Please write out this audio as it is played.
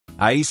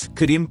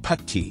아이스크림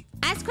파티.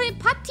 Ice cream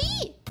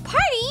party!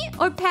 Party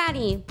or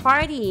patty?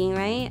 Party,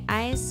 right?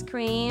 Ice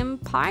cream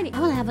party. I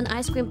want to have an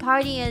ice cream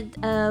party at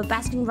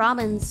Baskin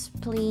Robbins,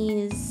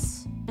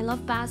 please. I love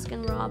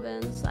Baskin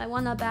Robbins. I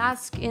want to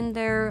bask in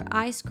their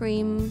ice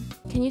cream.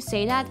 Can you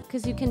say that?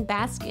 Because you can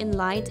bask in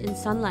light, in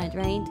sunlight,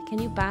 right? Can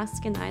you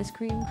bask in ice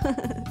cream?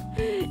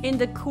 In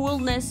the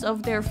coolness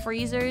of their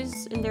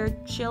freezers, in their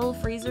chill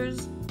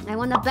freezers. I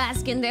want to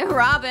bask in their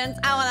Robbins.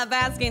 I want to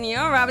bask in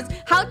your Robbins.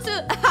 How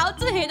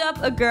to hit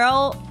up a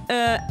girl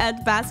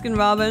at Baskin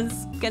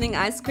Robbins getting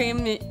ice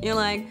cream? You're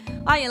like,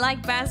 oh, you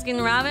like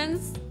Baskin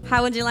Robbins?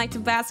 How would you like to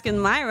bask in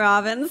my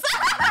Robbins?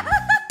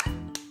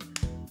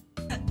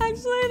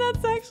 Actually,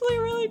 that's actually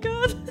really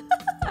good.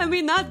 I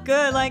mean, not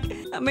good. Like,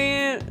 I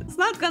mean, it's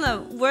not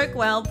gonna work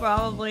well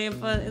probably,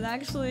 but it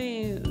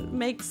actually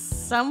makes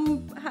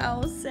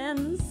somehow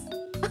sense.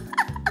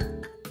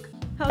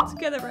 How to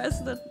get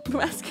arrested at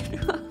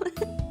Baskin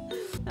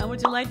Robbins. How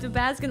would you like to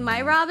bask in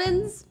my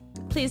Robbins?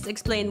 Please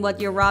explain what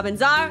your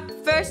Robins are,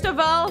 first of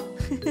all.